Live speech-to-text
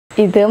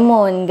ഇത്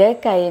മോൻ്റെ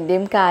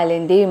കൈൻ്റെയും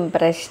കാലിൻ്റെയും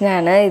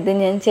ഇംപ്രഷനാണ്. ഇത്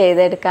ഞാൻ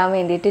ചെയ്തെടുക്കാൻ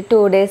വേണ്ടിയിട്ട്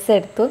 2 days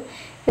എടുത്തു.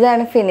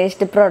 ഇതാണ്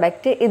ഫിനിഷ്ഡ്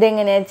പ്രൊഡക്റ്റ്.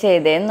 ഇതെങ്ങനെയാണ്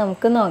ചെയ്തതെന്ന്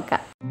നമുക്ക്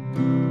നോക്കാം.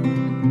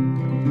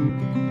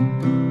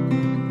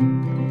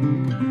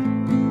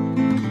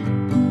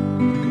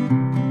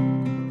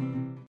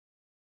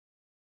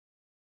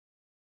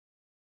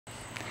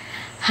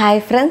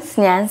 ഹായ് ഫ്രണ്ട്സ്,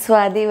 ഞാൻ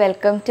Swathi.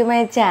 Welcome to my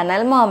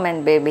channel mom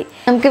and baby.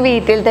 നമുക്ക്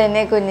വീട്ടിൽ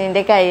തന്നെ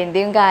കുഞ്ഞിൻ്റെ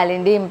കൈൻ്റെയും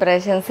കാലിൻ്റെയും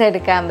ഇംപ്രഷൻസ്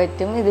എടുക്കാൻ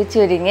പറ്റും. ഇത്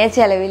ചുരുങ്ങിയ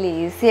ചിലവിൽ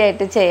ഈസി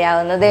ആയിട്ട്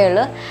ചെയ്യാവുന്നതേ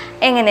ഉള്ളൂ.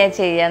 എങ്ങനെയാണ്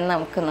ചെയ്യാമെന്ന്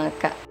നമുക്ക്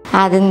നോക്കാം.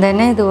 ആദ്യം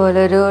തന്നെ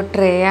ഇതുപോലൊരു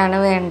ട്രേ ആണ്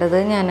വേണ്ടത്.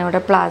 ഞാനിവിടെ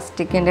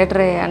പ്ലാസ്റ്റിക്കിൻ്റെ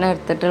ട്രേ ആണ്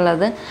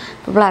എടുത്തിട്ടുള്ളത്.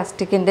 ഇപ്പോൾ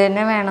പ്ലാസ്റ്റിക്കിൻ്റെ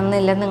തന്നെ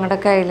വേണമെന്നില്ല, നിങ്ങളുടെ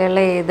കയ്യിലുള്ള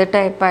ഏത്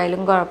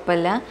ടൈപ്പായാലും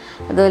കുഴപ്പമില്ല,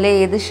 അതുപോലെ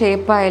ഏത്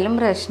ഷേപ്പായാലും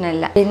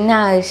പ്രശ്നമില്ല. പിന്നെ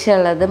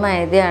ആവശ്യമുള്ളത്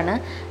മൈദയാണ്.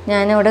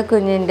 ഞാനിവിടെ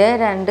കുഞ്ഞിൻ്റെ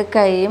 2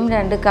 കൈയും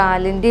 2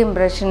 കാലിൻ്റെ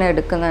ഇംപ്രഷൻ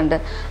എടുക്കുന്നുണ്ട്.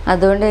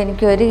 അതുകൊണ്ട്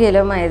എനിക്ക് 1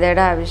 കിലോ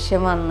മൈദയുടെ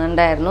ആവശ്യം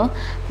വന്നിട്ടുണ്ടായിരുന്നു.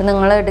 അപ്പോൾ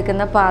നിങ്ങൾ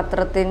എടുക്കുന്ന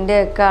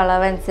പാത്രത്തിൻ്റെയൊക്കെ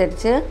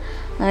അളവനുസരിച്ച്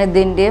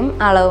ഇതിൻ്റെയും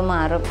അളവ്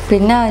മാറും.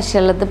 പിന്നെ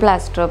ആവശ്യമുള്ളത്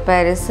പ്ലാസ്റ്റർ ഓഫ്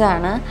പാരീസ്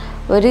ആണ്.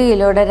 1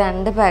 കിലോയുടെ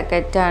 2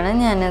 പാക്കറ്റാണ്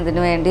ഞാൻ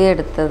ഇതിന് വേണ്ടി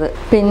എടുത്തത്.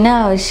 പിന്നെ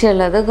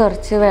ആവശ്യമുള്ളത്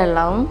കുറച്ച്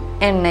വെള്ളവും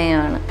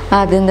എണ്ണയുമാണ്.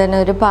 ആദ്യം തന്നെ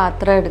ഒരു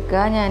പാത്രം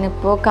എടുക്കുക.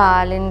 ഞാനിപ്പോൾ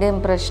കാലിൻ്റെ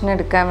ഇംപ്രഷൻ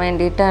എടുക്കാൻ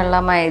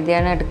വേണ്ടിയിട്ടുള്ള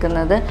മൈദയാണ്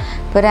എടുക്കുന്നത്.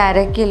 ഇപ്പോൾ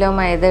 1/2 കിലോ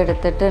മൈദ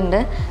എടുത്തിട്ടുണ്ട്.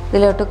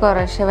 ഇതിലോട്ട്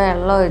കുറച്ച്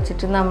വെള്ളം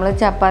ഒഴിച്ചിട്ട് നമ്മൾ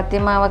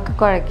ചപ്പാത്തി മാവൊക്കെ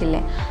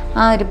കുഴക്കില്ലേ,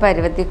 ആ ഒരു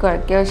പരുവത്തിൽ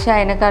കുഴക്കുക. പക്ഷെ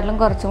അതിനെക്കാട്ടിലും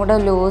കുറച്ചും കൂടെ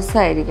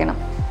ലൂസായിരിക്കണം.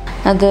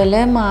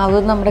 അതുപോലെ മാവ്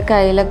നമ്മുടെ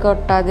കയ്യിലൊക്കെ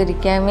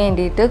ഒട്ടാതിരിക്കാൻ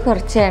വേണ്ടിയിട്ട്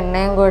കുറച്ച്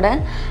എണ്ണയും കൂടെ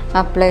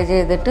അപ്ലൈ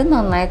ചെയ്തിട്ട്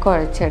നന്നായി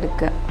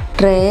കുഴച്ചെടുക്കുക.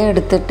 ട്രേ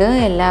എടുത്തിട്ട്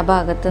എല്ലാ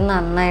ഭാഗത്തും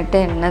നന്നായിട്ട്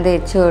എണ്ണ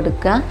തേച്ച്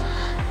കൊടുക്കുക.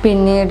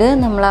 പിന്നീട്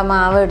നമ്മൾ ആ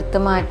മാവ്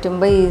എടുത്ത്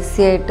മാറ്റുമ്പോൾ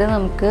ഈസി ആയിട്ട്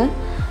നമുക്ക്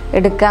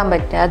എടുക്കാൻ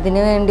പറ്റും.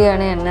 അതിന്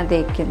വേണ്ടിയാണ് എണ്ണ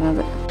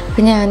തേക്കുന്നത്.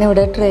 അപ്പം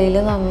ഞാനിവിടെ ട്രേയിൽ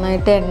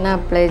നന്നായിട്ട് എണ്ണ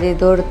അപ്ലൈ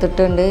ചെയ്ത്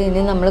കൊടുത്തിട്ടുണ്ട്.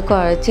 ഇനി നമ്മൾ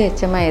കുഴച്ച്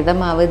വെച്ച മൈദ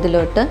മാവ്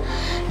ഇതിലോട്ട്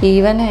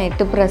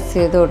ഈവനായിട്ട് പ്രസ്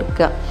ചെയ്ത്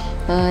കൊടുക്കുക.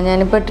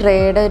 ഞാനിപ്പോൾ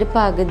ട്രേയുടെ ഒരു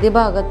പകുതി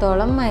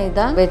ഭാഗത്തോളം മൈദ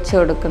വെച്ച്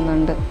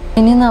കൊടുക്കുന്നുണ്ട്.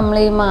 ഇനി നമ്മൾ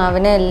ഈ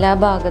മാവിനെ എല്ലാ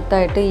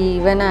ഭാഗത്തായിട്ട്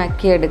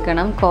ഈവനാക്കി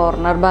എടുക്കണം.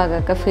 കോർണർ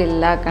ഭാഗമൊക്കെ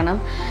ഫില്ലാക്കണം.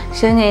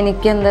 പക്ഷെ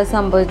എനിക്ക് എന്താ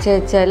സംഭവിച്ചത്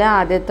വെച്ചാൽ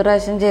ആദ്യത്തെ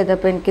പ്രാവശ്യം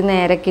ചെയ്തപ്പോൾ എനിക്ക്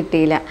നേരെ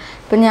കിട്ടിയില്ല.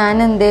 അപ്പം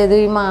ഞാൻ എന്ത് ചെയ്തു,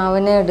 ഈ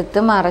മാവിനെ എടുത്ത്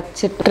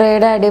മറച്ചിട്ട്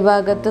ട്രേയുടെ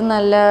അടിഭാഗത്ത്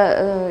നല്ല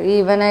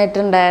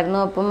ഈവനായിട്ടുണ്ടായിരുന്നു.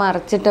 അപ്പോൾ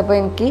മറച്ചിട്ടപ്പോൾ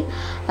എനിക്ക്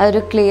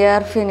അതൊരു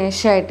ക്ലിയർ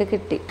ഫിനിഷായിട്ട്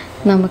കിട്ടി.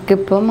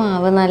 നമുക്കിപ്പോൾ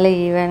മാവ് നല്ല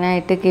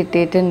ഈവനായിട്ട്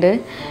കിട്ടിയിട്ടുണ്ട്.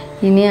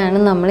 ഇനിയാണ്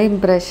നമ്മൾ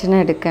ഇംപ്രഷൻ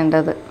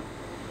എടുക്കേണ്ടത്.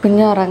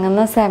 കുഞ്ഞ്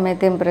ഉറങ്ങുന്ന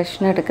സമയത്ത്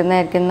ഇംപ്രഷൻ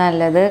എടുക്കുന്നതായിരിക്കും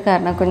നല്ലത്.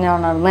 കാരണം കുഞ്ഞ്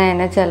ഉണർന്നു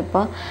കഴിഞ്ഞാൽ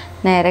ചിലപ്പോൾ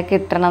നേരെ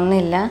കിട്ടണം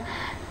എന്നില്ല.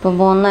 ഇപ്പം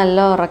മോൻ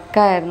നല്ല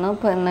ഉറക്കമായിരുന്നു.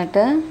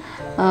 എന്നിട്ട്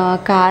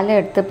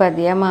കാലെടുത്ത്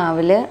പതിയെ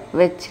മാവിൽ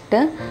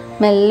വെച്ചിട്ട്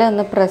മെല്ലെ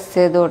ഒന്ന് പ്രസ്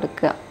ചെയ്ത്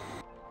കൊടുക്കുക.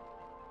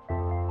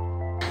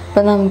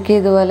 അപ്പം നമുക്ക്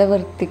ഇതുപോലെ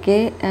വൃത്തിക്ക്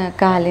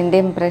കാലിൻ്റെ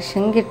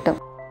ഇംപ്രഷൻ കിട്ടും.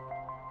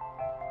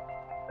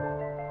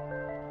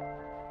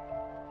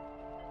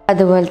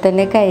 അതുപോലെ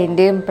തന്നെ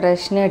കൈൻ്റെ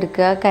ഇംപ്രഷൻ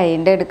എടുക്കുക.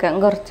 കൈൻ്റെ എടുക്കാൻ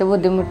കുറച്ച്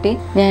ബുദ്ധിമുട്ടി.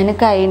 ഞാൻ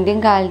കൈൻ്റെയും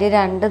കാലിൻ്റെയും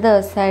 2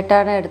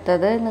 ദിവസമായിട്ടാണ്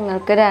എടുത്തത്.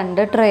 നിങ്ങൾക്ക്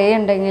 2 ട്രേ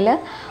ഉണ്ടെങ്കിൽ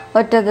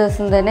ഒറ്റ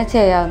ദിവസം തന്നെ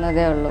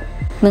ചെയ്യാവുന്നതേ ഉള്ളൂ.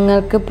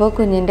 നിങ്ങൾക്കിപ്പോൾ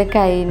കുഞ്ഞിൻ്റെ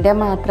കൈൻ്റെ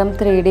മാത്രം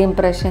 3D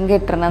ഇംപ്രഷൻ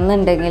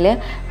കിട്ടണമെന്നുണ്ടെങ്കിൽ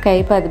കൈ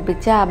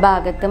പതിപ്പിച്ച് ആ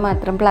ഭാഗത്ത്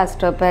മാത്രം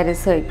പ്ലാസ്റ്റർ ഓഫ്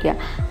പാരീസ് വയ്ക്കുക.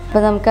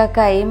 അപ്പോൾ നമുക്ക് ആ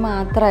കൈ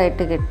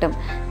മാത്രമായിട്ട് കിട്ടും.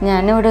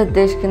 ഞാനിവിടെ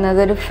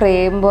ഉദ്ദേശിക്കുന്നത് ഒരു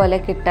ഫ്രെയിം പോലെ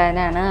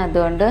കിട്ടാനാണ്.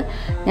 അതുകൊണ്ട്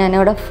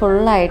ഞാനിവിടെ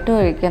ഫുള്ളായിട്ട്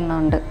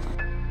ഒഴിക്കുന്നുണ്ട്.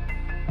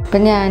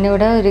 അപ്പം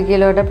ഞാനിവിടെ 1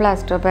 കിലോയുടെ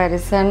പ്ലാസ്റ്റർ ഓഫ്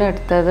പാരീസാണ്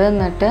എടുത്തത്.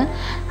 എന്നിട്ട്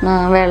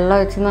വെള്ളം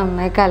ഒഴിച്ച്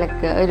നന്നായി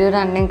കലക്കുക. ഒരു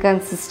റണ്ണിങ്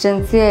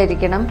കൺസിസ്റ്റൻസി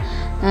ആയിരിക്കണം.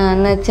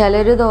 എന്ന് വെച്ചാൽ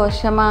ഒരു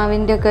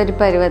ദോശമാവിൻ്റെ ഒക്കെ ഒരു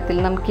പരുവത്തിൽ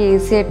നമുക്ക്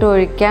ഈസി ആയിട്ട്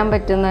ഒഴിക്കാൻ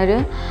പറ്റുന്നൊരു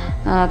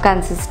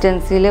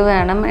കൺസിസ്റ്റൻസിയിൽ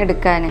വേണം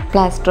എടുക്കാൻ.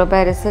 പ്ലാസ്റ്റർ ഓഫ്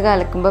പാരീസ്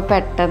കലക്കുമ്പോൾ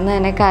പെട്ടെന്ന്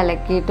തന്നെ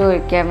കലക്കിയിട്ട്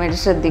ഒഴിക്കാൻ വേണ്ടി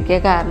ശ്രദ്ധിക്കുക.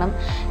 കാരണം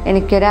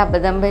എനിക്കൊരു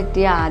അബദ്ധം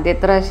പറ്റി.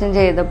 ആദ്യത്തെ പ്രാവശ്യം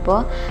ചെയ്തപ്പോൾ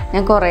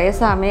ഞാൻ കുറേ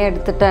സമയം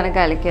എടുത്തിട്ടാണ്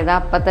കലക്കിയത്.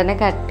 അപ്പം തന്നെ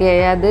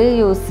കട്ടിയായി, അത്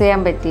യൂസ്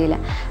ചെയ്യാൻ പറ്റിയില്ല.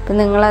 അപ്പം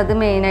നിങ്ങളത്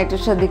മെയിനായിട്ട്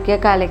ശ്രദ്ധിക്കുക.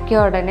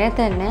 കലക്കിയ ഉടനെ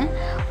തന്നെ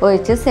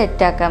ഒഴിച്ച്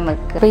സെറ്റാക്കാൻ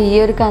വെക്കുക. അപ്പോൾ ഈ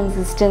ഒരു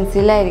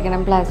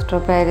കൺസിസ്റ്റൻസിയിലായിരിക്കണം പ്ലാസ്റ്റർ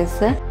ഓഫ്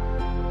പാരീസ്.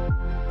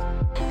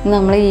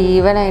 നമ്മൾ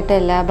ഈവനായിട്ട്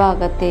എല്ലാ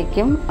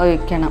ഭാഗത്തേക്കും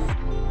ഒഴിക്കണം.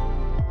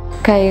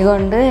 കൈ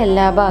കൊണ്ട്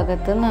എല്ലാ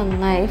ഭാഗത്തും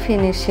നന്നായി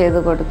ഫിനിഷ് ചെയ്ത്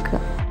കൊടുക്കുക.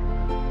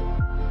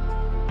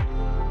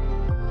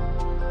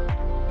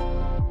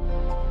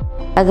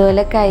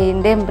 അതുപോലെ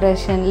കൈൻ്റെ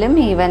ഇംപ്രഷനിലും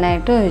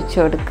ഈവനായിട്ട് ഒഴിച്ചു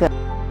കൊടുക്കുക.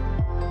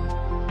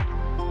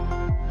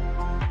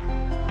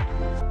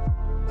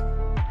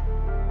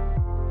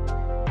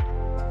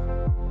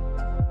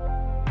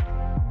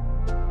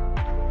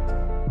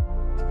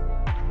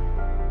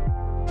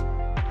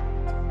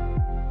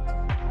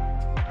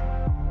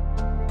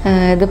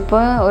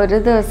 ഇതിപ്പോൾ ഒരു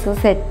ദിവസം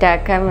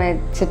സെറ്റാക്കാൻ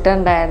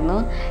വെച്ചിട്ടുണ്ടായിരുന്നു.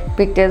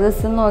 പിറ്റേ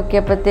ദിവസം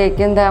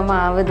നോക്കിയപ്പോഴത്തേക്കും എന്താ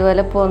മാവ്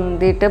ഇതുപോലെ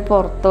പൊന്തിയിട്ട്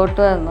പുറത്തോട്ട്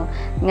വന്നു.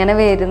 ഇങ്ങനെ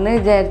വരുമെന്ന്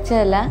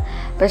വിചാരിച്ചല്ല,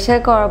 പക്ഷേ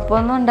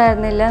കുഴപ്പമൊന്നും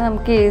ഉണ്ടായിരുന്നില്ല.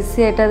 നമുക്ക് ഈസി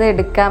ആയിട്ട് അത്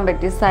എടുക്കാൻ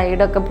പറ്റി.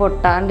 സൈഡൊക്കെ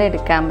പൊട്ടാണ്ട്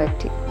എടുക്കാൻ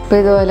പറ്റി.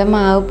 അപ്പോൾ ഇതുപോലെ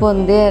മാവ്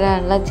പൊന്തി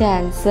വരാനുള്ള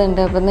ചാൻസ്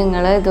ഉണ്ട്. അപ്പോൾ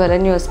നിങ്ങൾ ഇതുപോലെ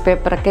ന്യൂസ്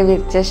പേപ്പറൊക്കെ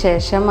വിരിച്ച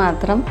ശേഷം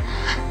മാത്രം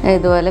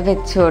ഇതുപോലെ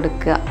വെച്ച്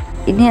കൊടുക്കുക.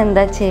 ഇനി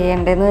എന്താ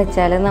ചെയ്യേണ്ടതെന്ന്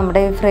വെച്ചാൽ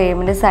നമ്മുടെ ഈ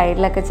ഫ്രെയിമിൻ്റെ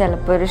സൈഡിലൊക്കെ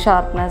ചിലപ്പോൾ ഒരു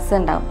ഷാർപ്നെസ്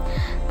ഉണ്ടാവും.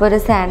 അപ്പോൾ ഒരു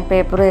സാൻഡ്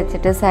പേപ്പർ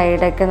വെച്ചിട്ട്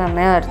സൈഡൊക്കെ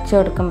നന്നായി ഉരച്ച്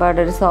കൊടുക്കുമ്പോൾ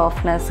അവിടെ ഒരു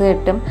സോഫ്റ്റ്നെസ്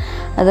കിട്ടും.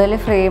 അതുപോലെ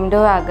ഫ്രെയിമിൻ്റെ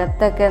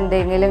അകത്തൊക്കെ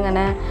എന്തെങ്കിലും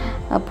ഇങ്ങനെ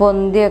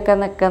പൊന്തിയൊക്കെ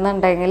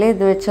നിൽക്കുന്നുണ്ടെങ്കിൽ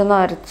ഇത് വെച്ചൊന്ന്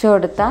ഉരച്ച്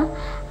കൊടുത്താൽ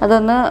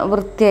അതൊന്ന്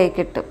വൃത്തിയായി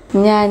കിട്ടും.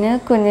 ഞാൻ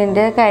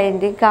കുഞ്ഞിൻ്റെ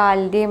കൈൻ്റെയും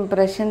കാലിൻ്റെയും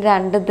ഇംപ്രഷൻ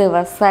 2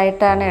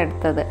 ദിവസമായിട്ടാണ്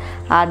എടുത്തത്.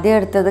 ആദ്യം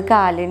എടുത്തത്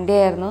കാലിൻ്റെ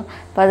ആയിരുന്നു.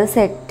 അപ്പോൾ അത്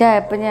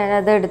സെറ്റായപ്പോൾ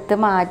ഞാനത് എടുത്ത്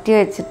മാറ്റി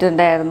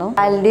വെച്ചിട്ടുണ്ടായിരുന്നു.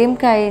 കാലിൻ്റെയും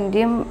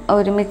കൈൻ്റെയും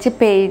ഒരുമിച്ച്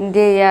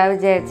പെയിൻറ്റ് ചെയ്യാൻ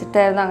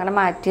വിചാരിച്ചിട്ടായിരുന്നു അങ്ങനെ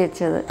മാറ്റി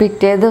വെച്ചത്.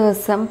 പിറ്റേ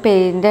ദിവസം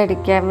പെയിൻറ്റ്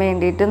അടിക്കാൻ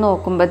വേണ്ടിയിട്ട്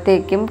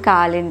നോക്കുമ്പോഴത്തേക്കും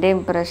കാലിൻ്റെ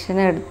ഇംപ്രഷൻ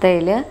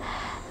എടുത്തതിൽ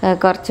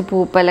കുറച്ച്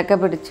പൂപ്പലൊക്കെ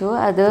പിടിച്ചു.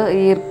 അത്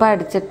ഈർപ്പം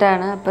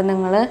അടിച്ചിട്ടാണ്. അപ്പം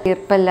നിങ്ങൾ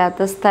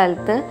ഈർപ്പമില്ലാത്ത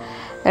സ്ഥലത്ത്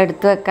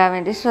എടുത്തു വെക്കാൻ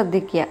വേണ്ടി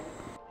ശ്രദ്ധിക്കുക.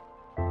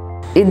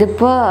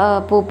 ഇതിപ്പോൾ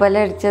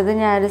പൂപ്പലടിച്ചത്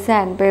ഞാനൊരു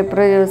സാൻഡ് പേപ്പർ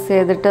യൂസ്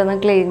ചെയ്തിട്ടൊന്ന്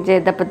ക്ലീൻ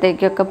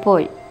ചെയ്തപ്പോഴത്തേക്കൊക്കെ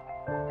പോയി.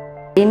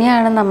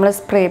 ഇനിയാണ് നമ്മൾ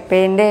സ്പ്രേ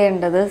പെയിൻറ്റ്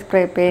ചെയ്യേണ്ടത്.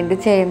 സ്പ്രേ പെയിൻറ്റ്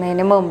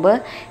ചെയ്യുന്നതിന് മുമ്പ്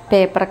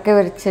പേപ്പറൊക്കെ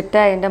വിരിച്ചിട്ട്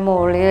അതിൻ്റെ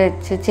മുകളിൽ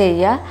വെച്ച്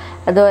ചെയ്യുക.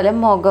 അതുപോലെ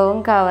മുഖവും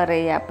കവർ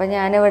ചെയ്യുക. അപ്പം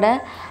ഞാനിവിടെ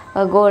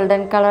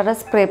ഗോൾഡൻ കളർ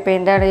സ്പ്രേ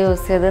പെയിൻ്റാണ്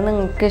യൂസ് ചെയ്തത്.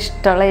 നിങ്ങൾക്ക്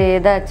ഇഷ്ടമുള്ള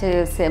ഏതാച്ച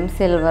യൂസ് ചെയ്യാം.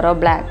 സിൽവറോ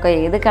ബ്ലാക്കോ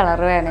ഏത്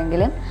കളർ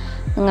വേണമെങ്കിലും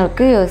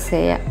നിങ്ങൾക്ക് യൂസ്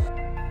ചെയ്യാം.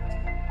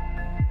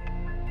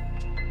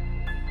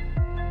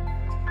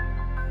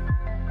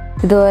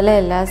 ഇതുപോലെ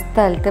എല്ലാ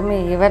സ്ഥലത്തും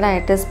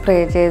ഈവനായിട്ട് സ്പ്രേ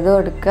ചെയ്ത്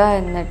കൊടുക്കുക.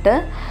 എന്നിട്ട്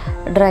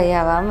ഡ്രൈ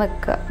ആവാൻ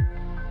വെക്കുക.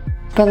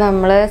 ഇപ്പോൾ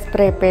നമ്മൾ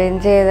സ്പ്രേ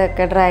പെയിൻറ്റ്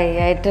ചെയ്തൊക്കെ ഡ്രൈ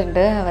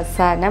ആയിട്ടുണ്ട്.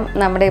 അവസാനം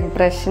നമ്മുടെ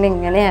ഇംപ്രഷൻ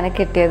ഇങ്ങനെയാണ്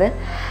കിട്ടിയത്.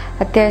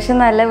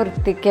 അത്യാവശ്യം നല്ല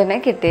വൃത്തിക്ക് തന്നെ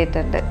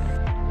കിട്ടിയിട്ടുണ്ട്.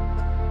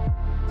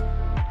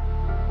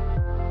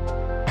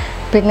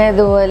 പിന്നെ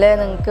ഇതുപോലെ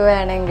നിങ്ങൾക്ക്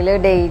വേണമെങ്കിൽ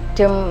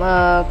ഡേറ്റും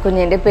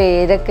കുഞ്ഞിൻ്റെ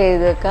പേരൊക്കെ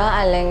എഴുതി വെക്കുക.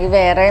 അല്ലെങ്കിൽ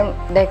വേറെ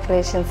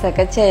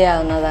ഡെക്കറേഷൻസൊക്കെ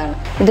ചെയ്യാവുന്നതാണ്.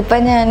 ഇതിപ്പോൾ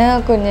ഞാൻ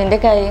കുഞ്ഞിൻ്റെ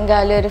കൈയും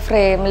കാലും ഒരു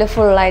ഫ്രെയിമിൽ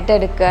ഫുള്ളായിട്ട്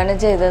എടുക്കുകയാണ്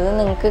ചെയ്തത്.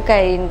 നിങ്ങൾക്ക്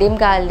കൈൻ്റെയും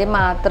കാലിൻ്റെയും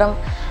മാത്രം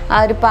ആ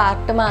ഒരു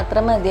പാർട്ട്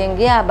മാത്രം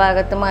മതിയെങ്കിൽ ആ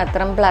ഭാഗത്ത്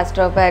മാത്രം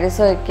പ്ലാസ്റ്റർ ഓഫ്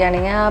പാരീസ്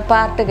വയ്ക്കുകയാണെങ്കിൽ ആ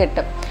പാർട്ട്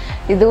കിട്ടും.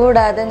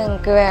 ഇതുകൂടാതെ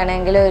നിങ്ങൾക്ക്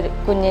വേണമെങ്കിൽ ഒരു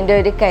കുഞ്ഞിൻ്റെ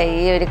ഒരു കൈ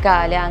ഒരു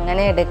കാല്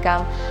അങ്ങനെ എടുക്കാം.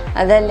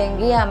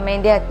 അതല്ലെങ്കിൽ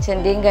അമ്മേൻ്റെയും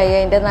അച്ഛൻ്റെയും കൈ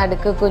അതിൻ്റെ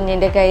നടുക്ക്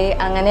കുഞ്ഞിൻ്റെ കൈ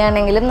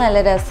അങ്ങനെയാണെങ്കിലും നല്ല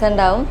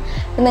രസമുണ്ടാവും.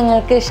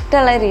 നിങ്ങൾക്ക്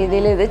ഇഷ്ടമുള്ള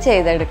രീതിയിൽ ഇത്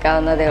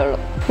ചെയ്തെടുക്കാവുന്നതേ ഉള്ളൂ.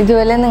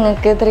 ഇതുപോലെ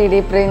നിങ്ങൾക്ക് 3D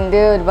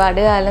പ്രിൻ്റ്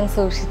ഒരുപാട് കാലം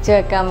സൂക്ഷിച്ച്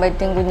വെക്കാൻ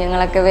പറ്റും.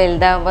 കുഞ്ഞുങ്ങളൊക്കെ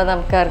വലുതാകുമ്പോൾ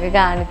നമുക്ക് അവർക്ക്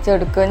കാണിച്ചു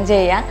കൊടുക്കുകയും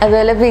ചെയ്യാം.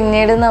 അതുപോലെ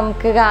പിന്നീട്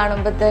നമുക്ക്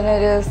കാണുമ്പോൾ തന്നെ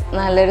ഒരു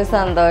നല്ലൊരു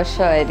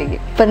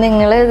സന്തോഷമായിരിക്കും. അപ്പം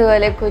നിങ്ങൾ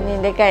ഇതുപോലെ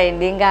കുഞ്ഞിൻ്റെ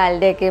കൈൻ്റെയും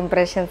കാലിൻ്റെയും ഒക്കെ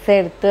ഇംപ്രഷൻസ്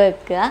എടുത്ത്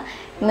വെക്കുക.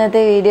 ഇന്നത്തെ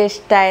വീഡിയോ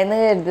ഇഷ്ടമായെന്ന്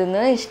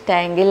കരുതുന്നു.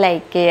 ഇഷ്ടമായെങ്കിൽ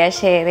ലൈക്ക് ചെയ്യുക,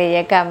 ഷെയർ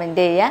ചെയ്യുക,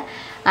 കമൻറ്റ് ചെയ്യുക.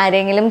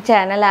 ആരെങ്കിലും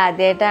ചാനൽ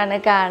ആദ്യമായിട്ടാണ്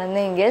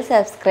കാണുന്നതെങ്കിൽ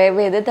സബ്സ്ക്രൈബ്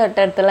ചെയ്ത്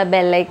തൊട്ടടുത്തുള്ള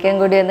ബെല്ലൈക്കൺ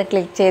കൂടി ഒന്ന്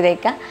ക്ലിക്ക്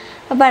ചെയ്തേക്കാം.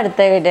 അപ്പോൾ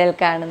അടുത്ത വീഡിയോയിൽ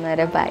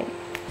കാണുന്നവരെ ബൈ.